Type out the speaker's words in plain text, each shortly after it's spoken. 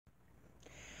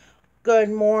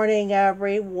Good morning,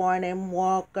 everyone, and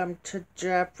welcome to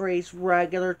Jeffrey's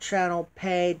regular channel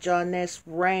page on this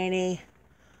rainy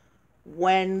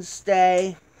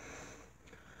Wednesday,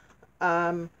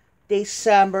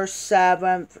 December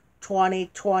 7th,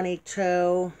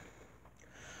 2022.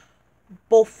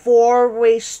 Before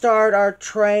we start our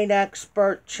Train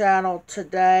Expert channel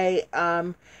today,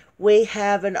 we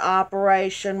have an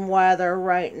Operation Weather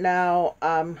right now.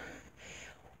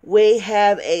 We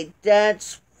have a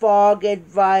dense fog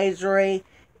advisory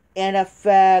in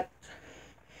effect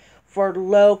for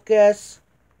Locust,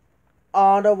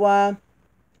 Ottawa,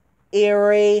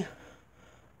 Erie,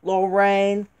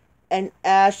 Lorain, and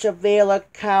Ashtabula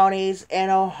counties in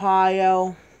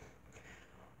Ohio,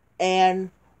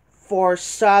 and for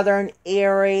southern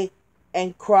Erie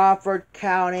and Crawford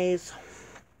counties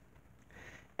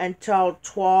until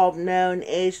 12 noon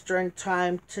Eastern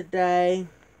time today.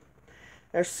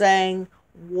 They're saying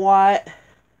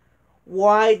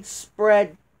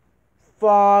widespread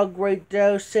fog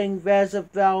reducing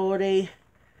visibility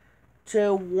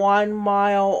to 1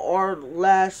 mile or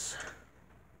less.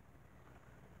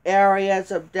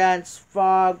 Areas of dense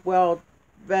fog will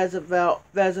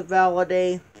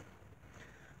visibility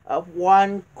of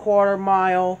 1/4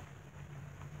 mile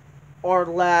or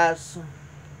less.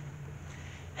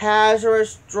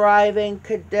 Hazardous driving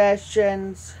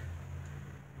conditions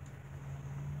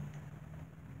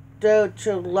due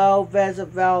to low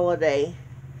visibility.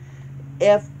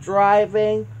 If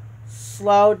driving,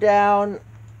 slow down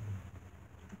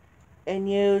and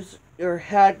use your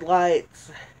headlights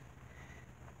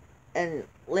and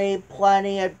leave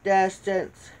plenty of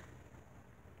distance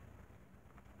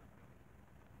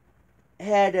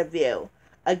ahead of you.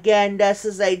 Again, this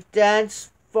is a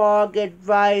dense fog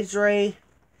advisory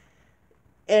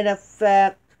in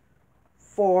effect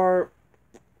for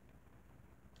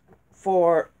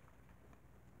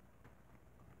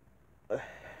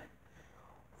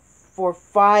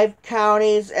 5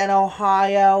 counties in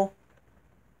Ohio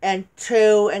and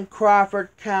 2 in Crawford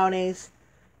counties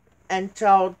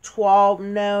until 12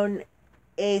 noon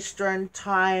Eastern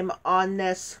time on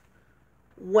this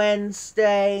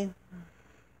Wednesday,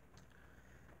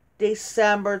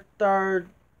 December 3rd.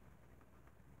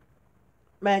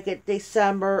 Make it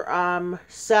December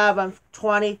 7th,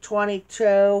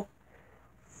 2022,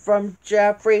 from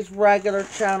Jeffrey's regular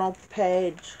channel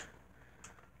page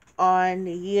on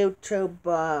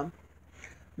YouTube.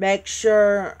 Make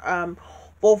sure,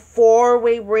 before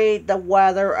we read the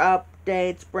weather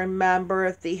updates, remember,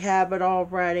 if you haven't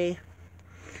already,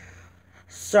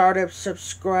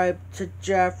 subscribe to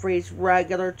Jeffrey's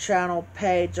regular channel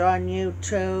page on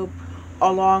YouTube,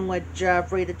 along with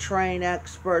Jeffrey the Train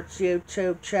Expert's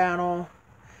YouTube channel.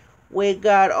 We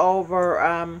got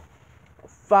over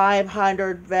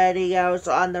 500 videos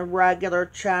on the regular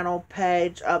channel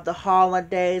page of the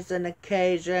holidays and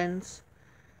occasions.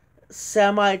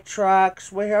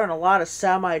 Semi-trucks. We're hearing a lot of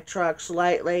semi-trucks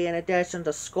lately, in addition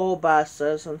to school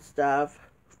buses and stuff.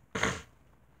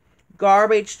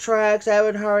 Garbage trucks. I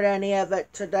haven't heard any of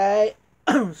it today.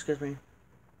 Excuse me.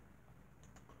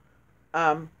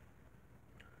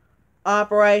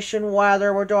 Operation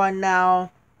Weather we're doing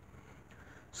now.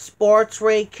 Sports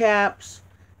recaps.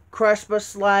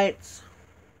 Christmas lights.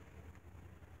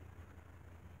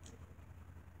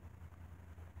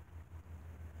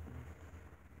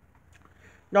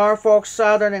 Norfolk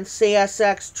Southern and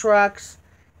CSX trucks,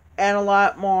 and a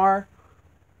lot more.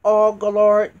 All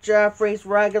galore at Jeffrey's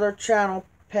regular channel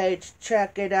page.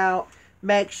 Check it out.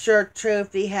 Make sure to,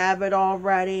 if you haven't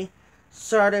already,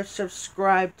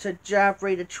 subscribe to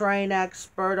Jeffrey the Train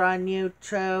Expert on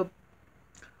YouTube.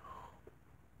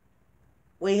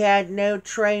 We had new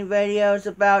train videos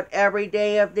about every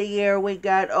day of the year. We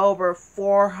got over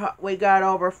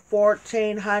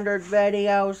 1,400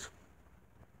 videos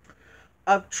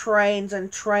of trains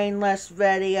and trainless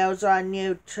videos on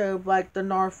YouTube, like the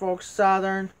Norfolk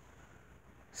Southern.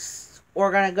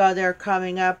 We're going to go there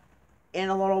coming up in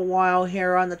a little while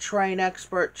here on the Train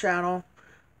Expert channel.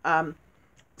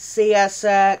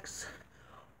 CSX,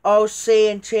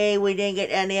 OC&T, we didn't get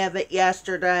any of it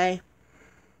yesterday.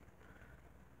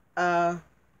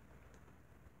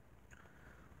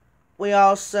 We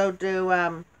also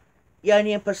do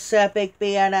Union Pacific,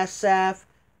 BNSF,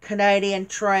 Canadian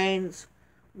Trains,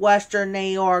 Western New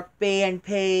York,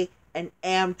 BNP, and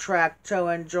Amtrak to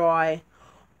enjoy.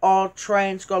 All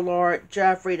trains galore at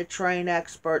Jeffrey the Train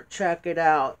Expert. Check it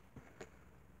out.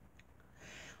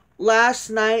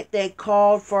 Last night they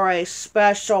called for a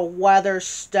special weather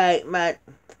statement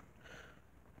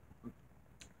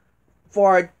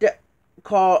for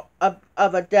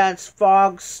a dense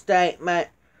fog statement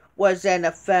was in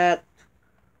effect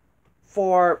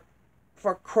for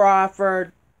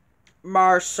Crawford,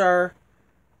 Mercer,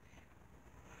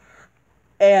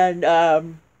 and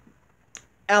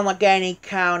Allegheny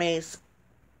counties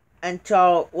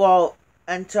until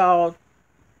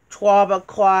 12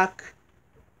 o'clock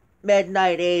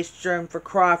midnight Eastern for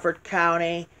Crawford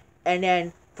County, and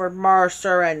then for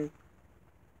Mercer and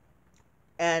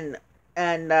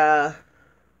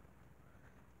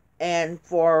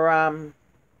for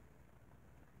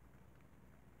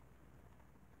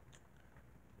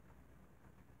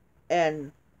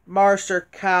and Mercer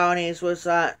counties was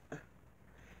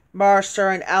Mercer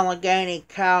and Allegheny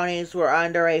counties were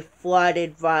under a flood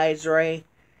advisory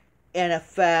in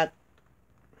effect.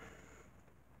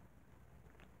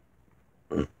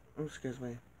 Excuse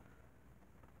me.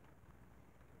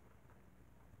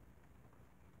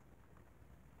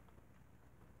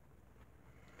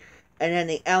 And then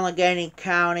the Allegheny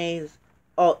counties,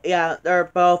 oh yeah, they're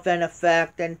both in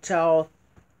effect until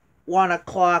 1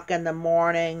 o'clock in the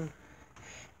morning.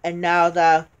 And now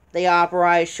the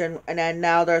operation, and then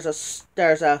now and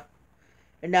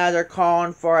now they're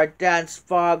calling for a dense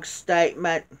fog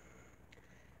statement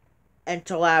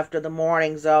until after the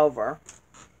morning's over.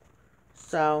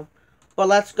 So, but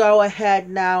let's go ahead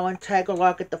now and take a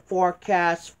look at the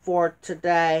forecast for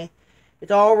today.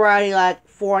 It's already like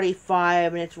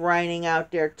 45 and it's raining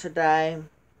out there today.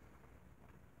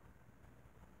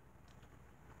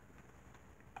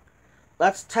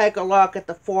 Let's take a look at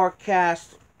the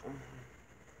forecast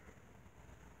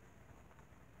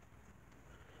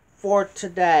for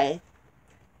today.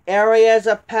 Areas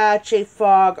of patchy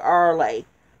fog early.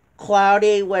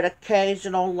 Cloudy with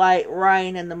occasional light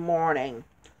rain in the morning.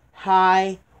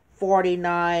 High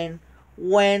 49.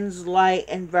 Winds light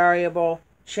and variable.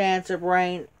 Chance of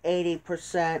rain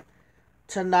 80%.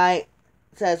 Tonight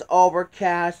says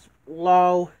overcast.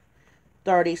 Low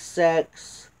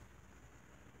 36.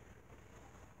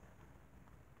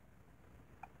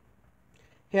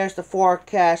 Here's the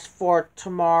forecast for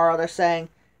tomorrow. They're saying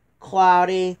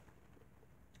cloudy,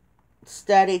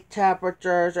 steady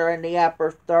temperatures are in the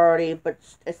upper 30, but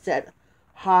it said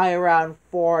high around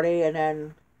 40, and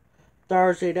then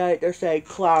Thursday night they're saying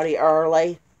cloudy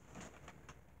early.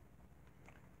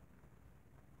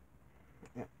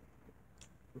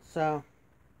 So,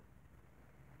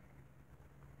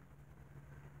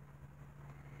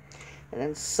 and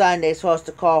then Sunday's supposed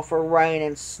to call for rain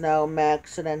and snow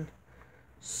mix, and then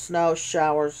snow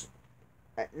showers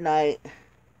at night.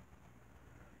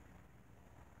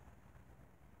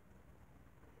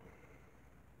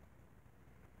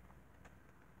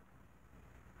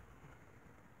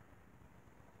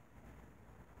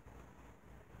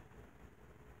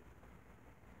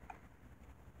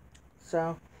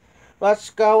 So, let's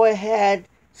go ahead.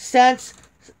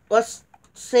 Let's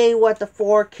see what the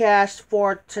forecast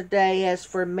for today is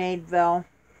for Meadville.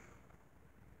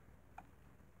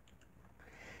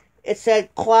 It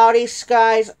said cloudy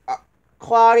skies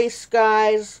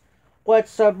with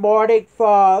some morning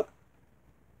fog.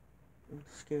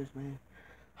 Excuse me.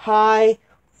 High,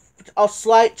 a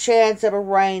slight chance of a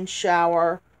rain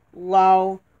shower.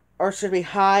 Low, or should be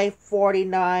high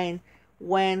 49.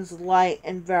 Winds light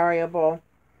and variable.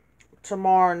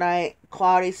 Tomorrow night,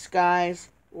 cloudy skies,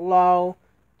 low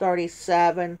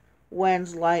 37,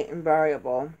 winds light and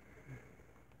variable.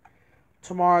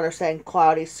 Tomorrow they're saying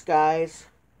cloudy skies,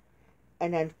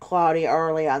 and then cloudy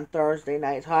early on Thursday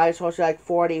night. High supposed to be like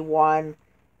 41,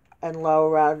 and low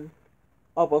around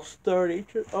almost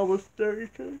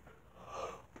 32.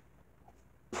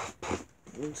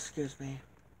 Excuse me.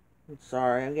 I'm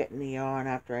sorry, I'm getting the yawn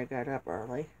after I got up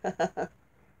early.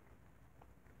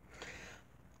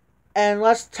 And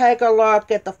let's take a look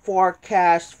at the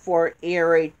forecast for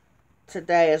Erie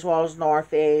today as well as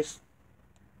Northeast.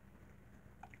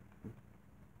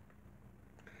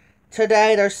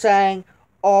 Today they're saying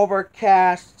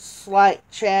overcast, slight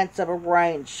chance of a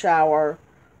rain shower,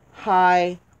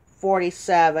 high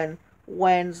 47,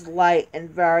 winds light and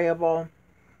variable.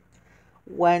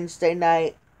 Wednesday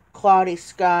night, cloudy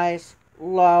skies,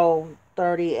 low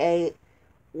 38,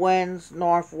 winds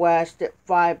northwest at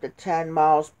 5 to 10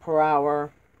 miles per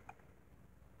hour.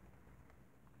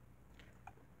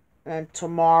 And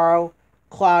tomorrow,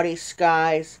 cloudy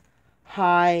skies,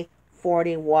 high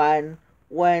 41,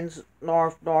 winds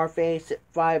northeast at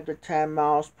 5 to 10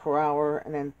 miles per hour.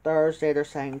 And then Thursday, they're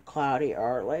saying cloudy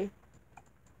early.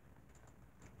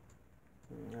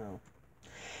 No.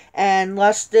 And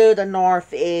let's do the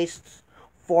Northeast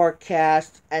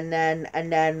forecast, and then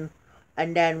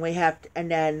we have to, and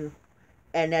then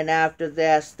after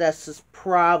this is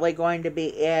probably going to be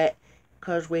it.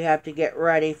 because we have to get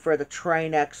ready for the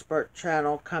Train Expert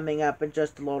channel coming up in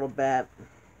just a little bit.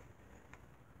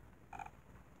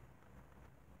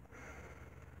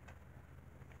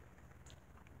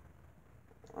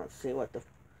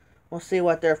 We'll see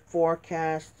what their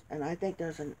forecast, and I think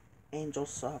there's an Angel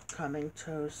Soft coming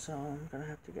too, so I'm gonna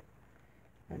have to get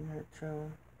in there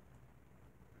too.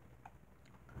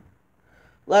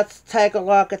 Let's take a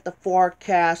look at the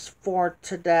forecast for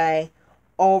today.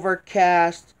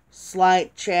 Overcast,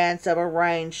 slight chance of a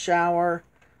rain shower,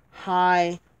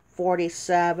 high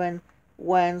 47,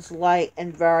 winds light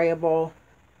and variable.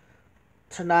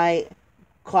 Tonight,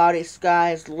 cloudy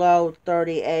skies, low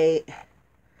 38.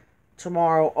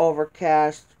 Tomorrow,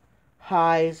 overcast,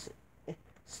 highs,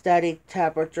 steady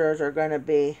temperatures are going to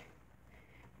be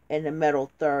in the middle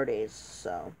 30s,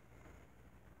 so.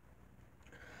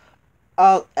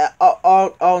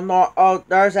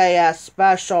 There's a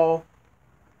special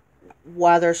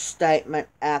weather statement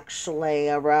actually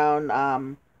around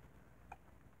on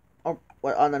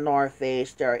the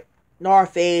Northeast.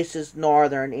 Northeast is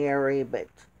Northern Erie, but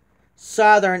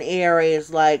Southern Erie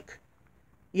is like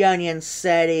Union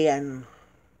City and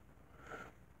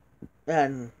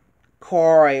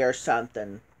Corey or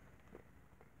something.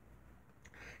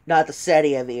 Not the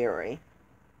city of Erie.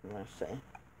 Let's see.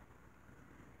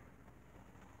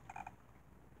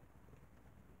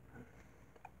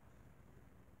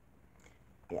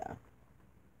 Yeah.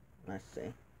 Let's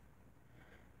see.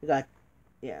 We got,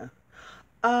 yeah.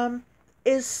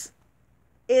 Is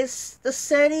the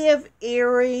city of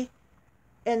Erie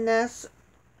in this?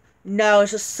 No,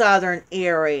 it's just Southern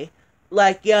Erie.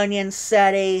 Like Union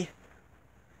City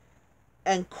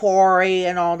and Corey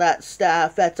and all that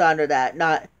stuff. That's under that.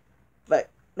 But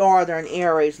Northern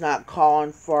Erie's not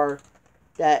calling for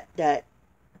that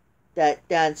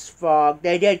dense fog.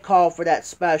 They did call for that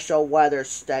special weather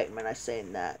statement. I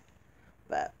seen that.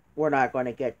 But we're not going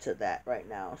to get to that right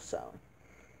now, so.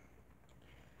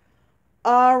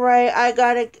 Alright,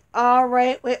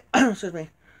 wait, excuse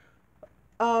me.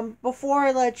 Before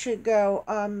I let you go,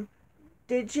 can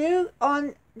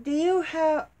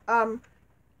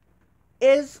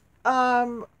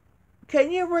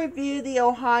you review the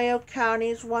Ohio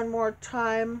counties one more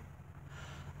time?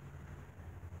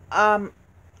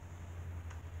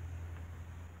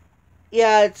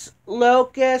 Yeah, it's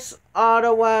Locust,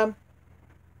 Ottawa,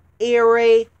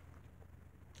 Erie,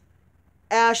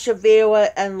 Ashtabula,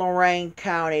 and Lorain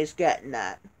counties getting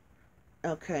that.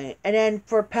 Okay, and then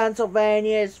for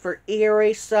Pennsylvania, it's for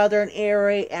Erie, Southern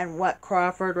Erie, and what,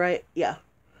 Crawford, right? Yeah.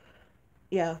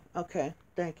 Yeah, okay.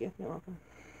 Thank you. You're welcome.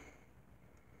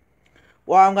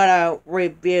 Well, I'm going to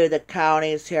review the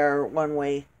counties here when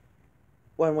we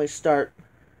start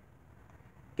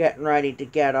getting ready to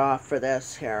get off for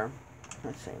this here.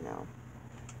 Let's see now.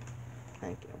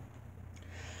 Thank you.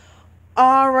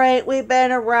 Alright, we've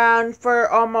been around for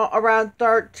almost around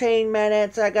 13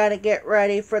 minutes. I gotta get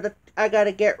ready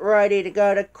to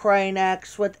go to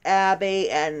Cranex with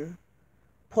Abby, and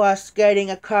plus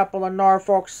getting a couple of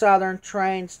Norfolk Southern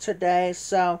trains today,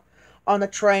 so on the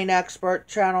Train Expert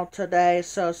channel today.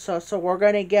 So we're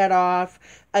gonna get off.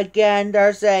 Again,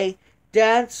 there's a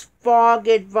dense fog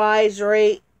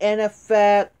advisory in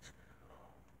effect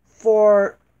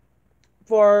for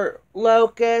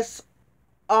Locust,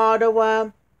 Ottawa,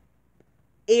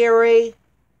 Erie.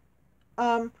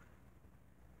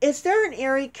 Is there an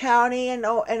Erie County in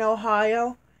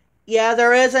Ohio? Yeah,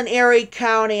 there is an Erie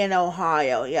County in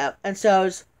Ohio. Yep, and so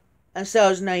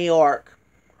is New York.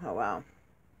 Oh wow.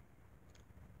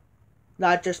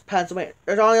 Not just Pennsylvania.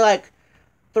 There's only like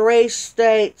 3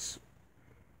 states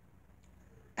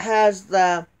has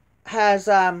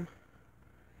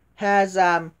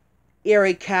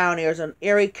Erie County. There's an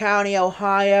Erie County,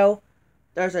 Ohio.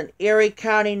 There's an Erie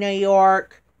County, New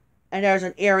York. And there's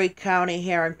an Erie County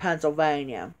here in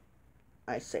Pennsylvania.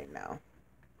 I see now.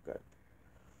 Good.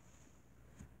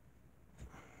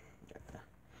 Got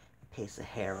a piece of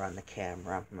hair on the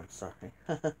camera. I'm sorry.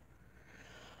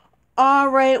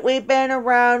 Alright, we've been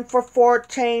around for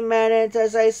 14 minutes.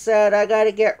 As I said, I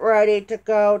gotta get ready to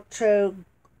go to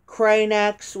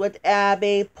Cranex with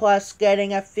Abby, plus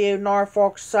getting a few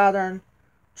Norfolk Southern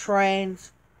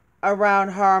trains around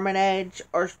Hermitage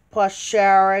or plus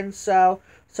Sharon. So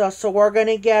we're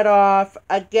gonna get off.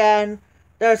 Again,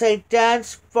 there's a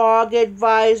dense fog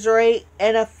advisory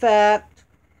in effect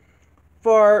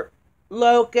for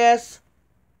Locust,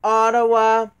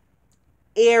 Ottawa,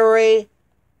 Erie,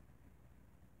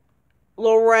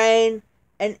 Lorain,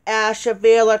 and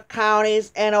Ashtabula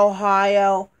counties in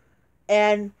Ohio,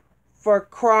 and for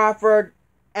Crawford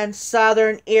and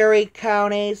Southern Erie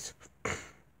counties.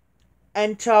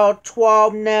 until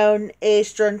 12 noon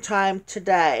Eastern Time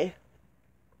today.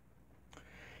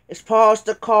 It's supposed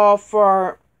to call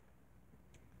for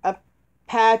a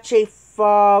patchy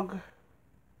fog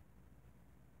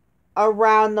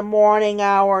around the morning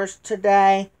hours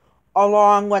today,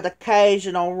 along with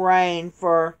occasional rain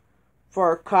for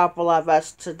a couple of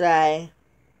us today.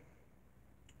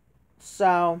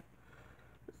 So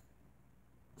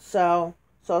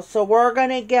we're going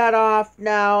to get off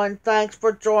now, and thanks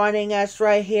for joining us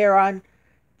right here on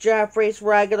Jeffrey's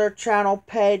regular channel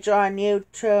page on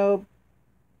YouTube.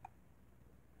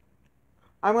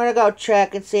 I'm going to go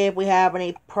check and see if we have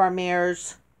any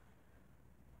premieres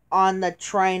on the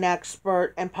Train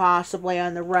Expert and possibly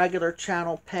on the regular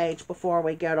channel page before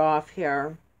we get off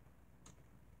here,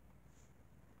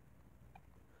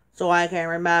 so I can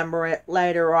remember it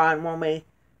later on when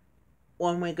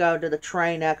we go to the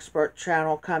Train Expert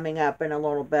channel coming up in a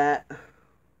little bit.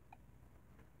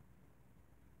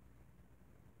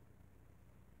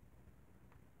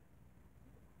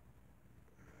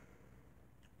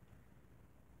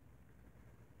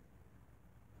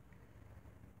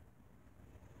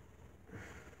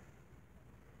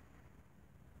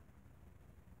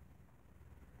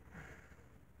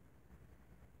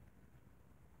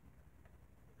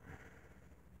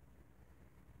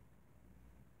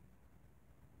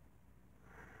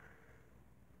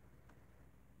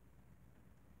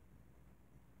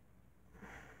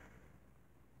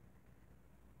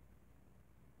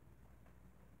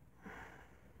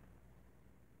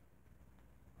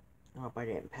 I hope I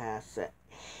didn't pass it.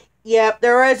 Yep,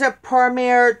 there is a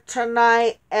premiere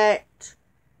tonight at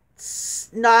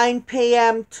 9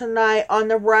 p.m. tonight on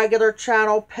the regular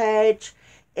channel page.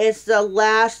 It's the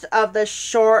last of the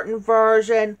shortened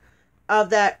version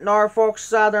of that Norfolk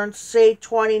Southern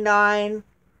C-29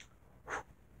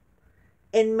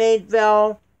 in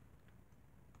Meadville.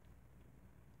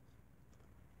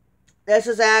 This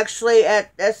is actually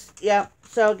at this, yep.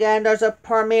 So again, there's a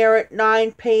premiere at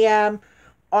 9 p.m.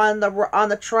 on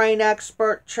the Train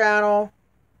Expert channel.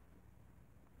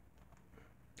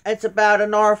 It's about a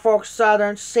Norfolk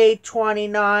Southern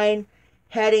C-29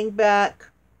 heading to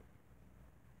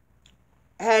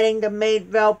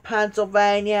Meadville,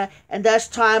 Pennsylvania. And this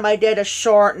time I did a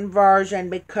shortened version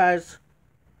because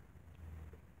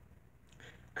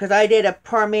I did a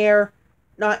premiere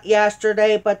not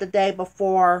yesterday but the day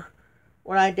before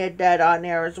when I did that on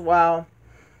there as well.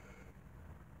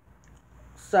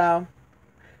 So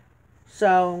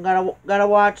I'm gonna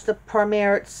watch the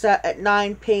premiere at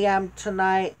 9 p.m.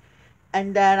 tonight,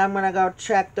 and then I'm gonna go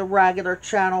check the regular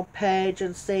channel page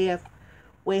and see if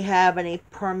we have any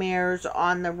premieres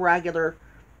on the regular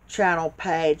channel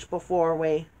page before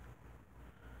we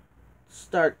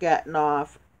start getting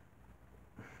off.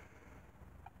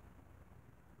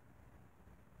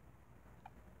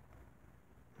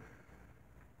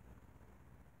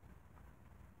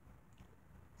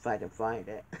 If I can find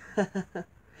it.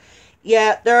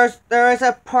 Yeah, there is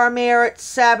a premiere at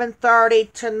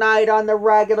 7:30 tonight on the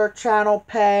regular channel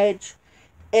page.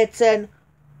 It's an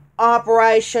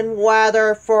Operation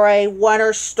Weather for a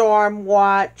winter storm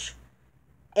watch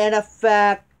in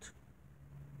effect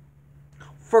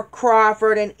for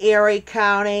Crawford and Erie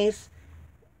counties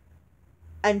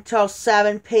until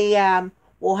 7 p.m.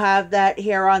 We'll have that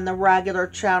here on the regular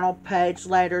channel page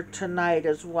later tonight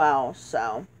as well.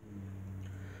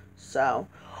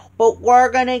 But we're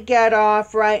going to get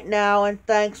off right now, and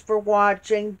thanks for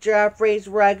watching Jeffrey's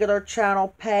regular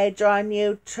channel page on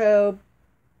YouTube.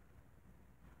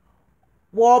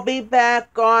 We'll be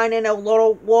back on in a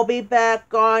little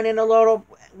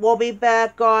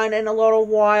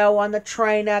while on the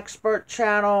Train Expert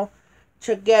channel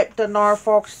to get the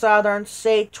Norfolk Southern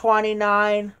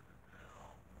C-29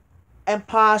 and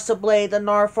possibly the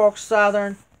Norfolk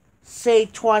Southern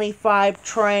C-25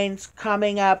 trains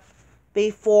coming up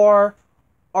before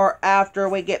or after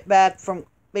we get back from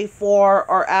before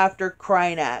or after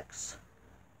Crane X.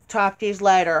 Talk to you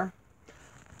later.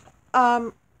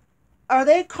 Are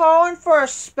they calling for a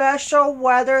special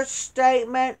weather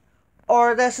statement,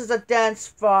 or this is a dense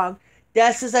fog?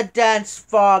 This is a dense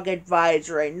fog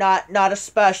advisory, not a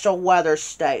special weather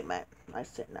statement. I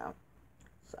said no.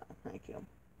 So thank you.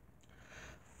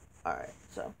 All right.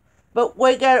 But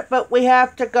we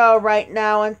have to go right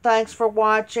now, and thanks for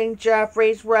watching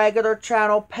Jeffrey's regular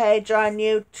channel page on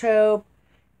YouTube,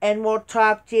 and we'll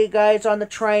talk to you guys on the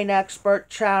Train Expert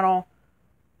channel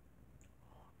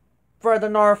for the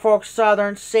Norfolk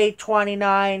Southern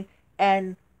C-29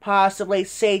 and possibly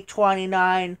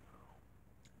C-29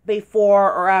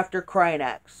 before or after Crane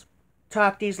X.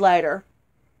 Talk to you later.